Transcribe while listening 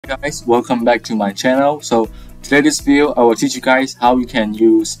guys, welcome back to my channel. So today this video I will teach you guys how you can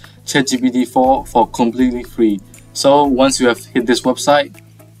use Chatgpt 4 for completely free. So once you have hit this website,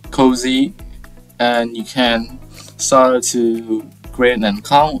 Coze, and you can start to create an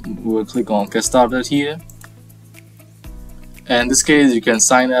account. We'll click on get started here. And in this case you can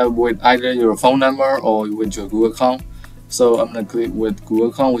sign up with either your phone number or with your Google account. So I'm gonna click with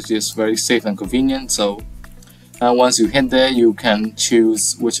Google account, which is very safe and convenient. So once you hit there, you can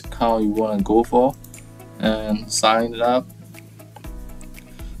choose which account you want to go for and sign it up.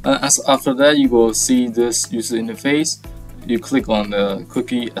 After that, you will see this user interface. You click on the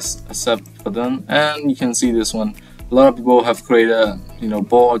cookie accept button, and you can see this one. A lot of people have created,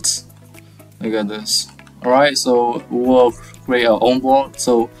 boards. Look at this. Alright, so we'll create our own board.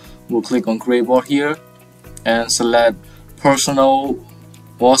 So we'll click on create board here and select personal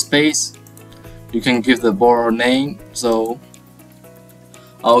wall space. You can give the board a name, so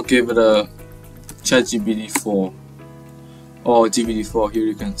I'll give it a Chatgpt 4 or GPT-4 here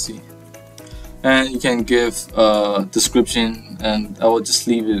you can see. And you can give a description, and I will just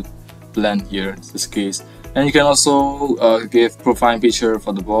leave it blank here in this case. And you can also give profile picture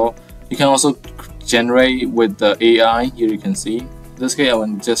for the board. You can also generate with the AI here you can see. In this case I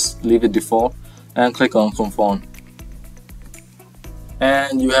will just leave it default and click on confirm.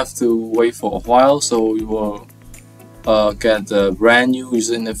 And you have to wait for a while, so you will get the brand new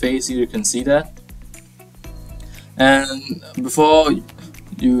user interface here. You can see that. And before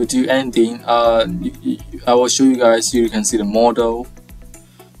you do anything, I will show you guys here. You can see the model.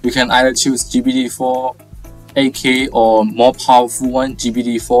 You can either choose GPT-4 8K or more powerful one,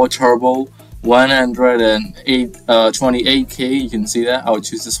 GPT-4 Turbo 128K. You can see that. I will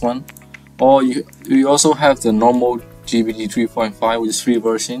choose this one. Or you also have the normal GPT 3.5, which is free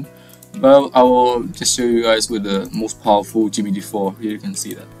version. Well, I will just show you guys with the most powerful GPT-4. Here you can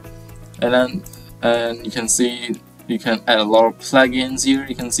see that. And you can see you can add a lot of plugins here.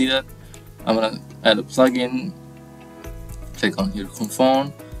 You can see that. I'm gonna add a plugin. Click on here,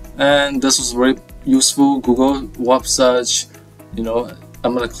 confirm. And this was very useful. Google web search. I'm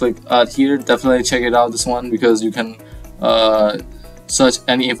gonna click add here. Definitely check it out. This one, because you can search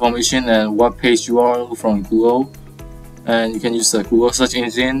any information and web page URL from Google. And you can use the Google search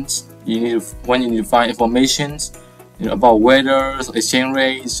engines. When you need to find information, about weather, exchange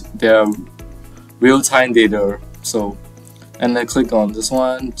rates, their real-time data. So, and then click on this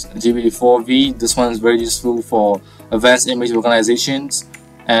one, GPT-4V. This one is very useful for advanced image organizations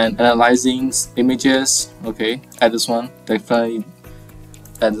and analyzing images. Okay, add this one. Definitely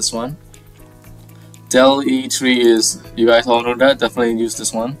add this one. Dell E3 is, you guys all know that. Definitely use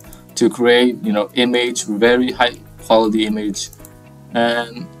this one to create, image, very high quality image.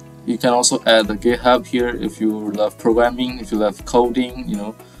 And you can also add the GitHub here if you love programming, if you love coding,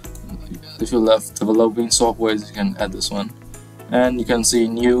 if you love developing software, you can add this one. And you can see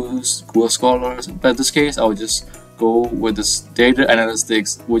news, Google Scholars. But in this case, I will just go with this data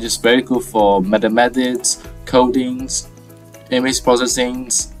analytics, which is very good for mathematics, codings, image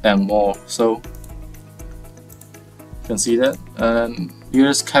processing, and more. So you can see that. And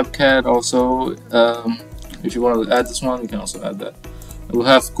here's CapCut also. If you want to add this one, you can also add that. We'll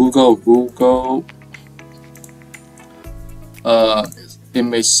have Google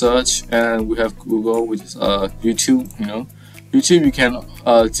image search, and we have Google, which is YouTube. YouTube, you can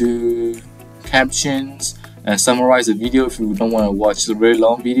do captions and summarize the video if you don't want to watch the very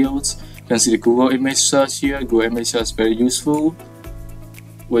long videos. You can see the Google image search here. Google image search is very useful,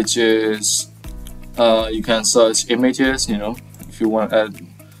 which is you can search images. If you want to add.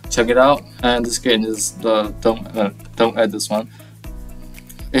 Check it out. And this game is don't add this one.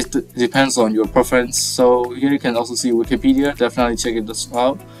 It depends on your preference. So here you can also see Wikipedia. Definitely check it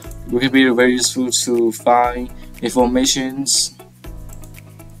out. Wikipedia is very useful to find informations,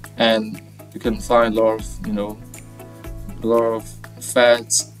 and you can find a lot of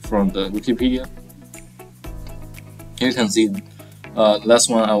facts from the Wikipedia. Here you can see last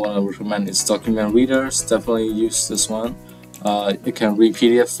one I want to recommend is document readers. Definitely use this one. It can read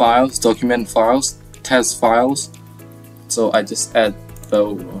PDF files, document files, text files. So I just add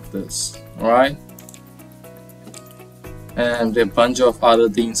both of this. Alright, and there are a bunch of other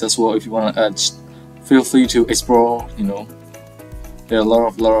things as well. If you want to add, feel free to explore. There are a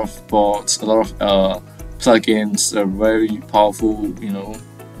lot of bots, a lot of plugins that are very powerful. You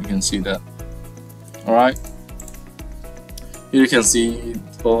can see that. Alright, here you can see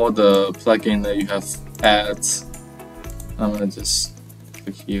all the plugins that you have added. I'm gonna just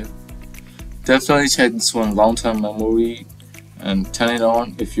click here. Definitely check this one, long-term memory, and turn it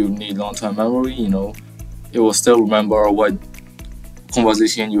on if you need long-term memory. It will still remember what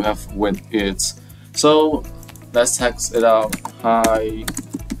conversation you have with it. So let's text it out. Hi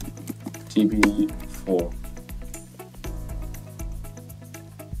GPT-4.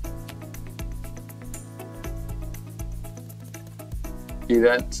 See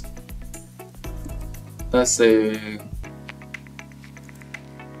that? Let's say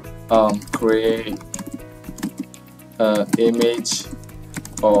create an image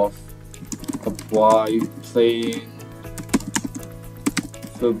of a boy playing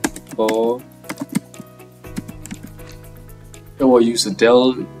football. It will use a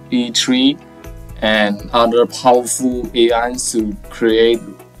Dell E3 and other powerful AIs to create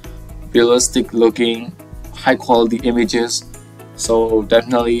realistic looking high quality images. So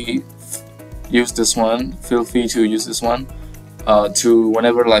definitely use this one. Feel free to use this one to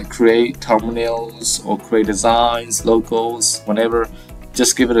whenever like create thumbnails or create designs, logos, whenever.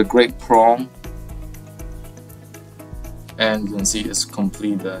 Just give it a great prompt, and you can see it's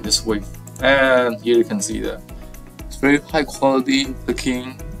complete. Just wait, and here you can see that it's very high quality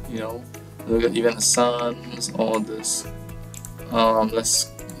looking. You know, look at even the suns, all this.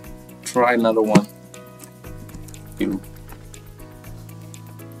 Let's try another one. Ew.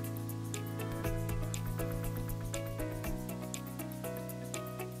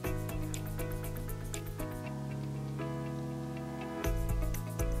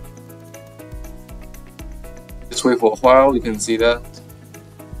 Just wait for a while, you can see that.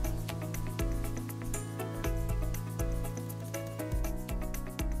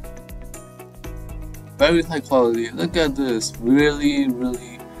 Very high quality. Look at this. Really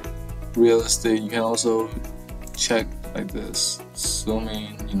realistic. You can also check like this. Zoom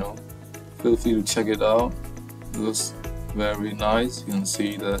in, you know. Feel free to check it out. It looks very nice. You can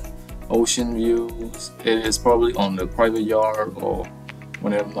see the ocean views. It is probably on the private yard or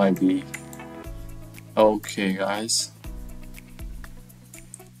whatever it might be. Okay guys,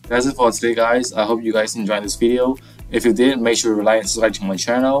 that's it for today guys. I hope you guys enjoyed this video. If you did, make sure to like and subscribe to my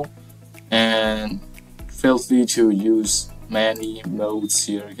channel, and feel free to use many modes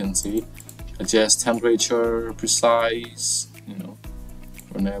here. You can see adjust temperature, precise, you know,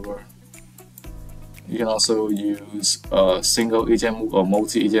 whenever. You can also use a single agent mode or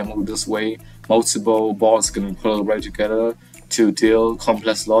multi-agent mode. This way multiple bots can collaborate together to deal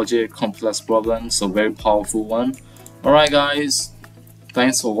complex logic, complex problems. So very powerful one. Alright guys,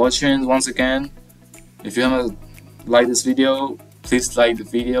 thanks for watching once again. If you haven't liked this video, please like the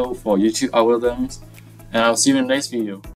video for YouTube algorithms, and I'll see you in the next video.